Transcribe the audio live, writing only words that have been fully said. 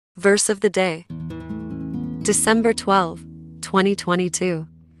Verse of the day, December 12, 2022.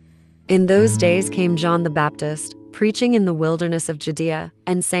 In those days came John the Baptist, preaching in the wilderness of Judea,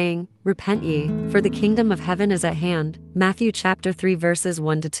 and saying, Repent ye, for the kingdom of heaven is at hand. Matthew chapter 3 verses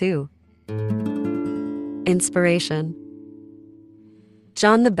 1-2. Inspiration.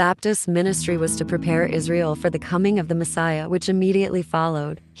 John the Baptist's ministry was to prepare Israel for the coming of the Messiah, which immediately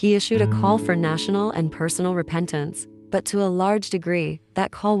followed. He issued a call for national and personal repentance, but to a large degree,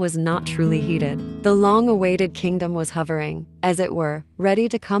 that call was not truly heeded. The long-awaited kingdom was hovering, as it were, ready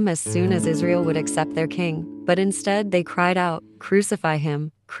to come as soon as Israel would accept their king. But instead they cried out, Crucify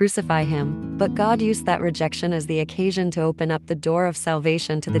him, crucify him. But God used that rejection as the occasion to open up the door of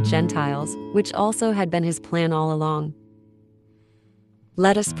salvation to the Gentiles, which also had been his plan all along.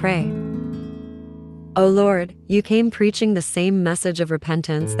 Let us pray. O Lord, you came preaching the same message of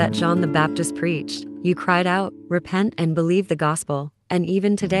repentance that John the Baptist preached. You cried out, Repent and believe the gospel. And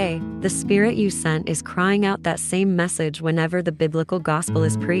even today, the Spirit you sent is crying out that same message whenever the biblical gospel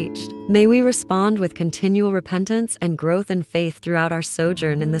is preached. May we respond with continual repentance and growth in faith throughout our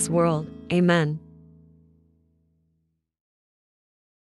sojourn in this world. Amen.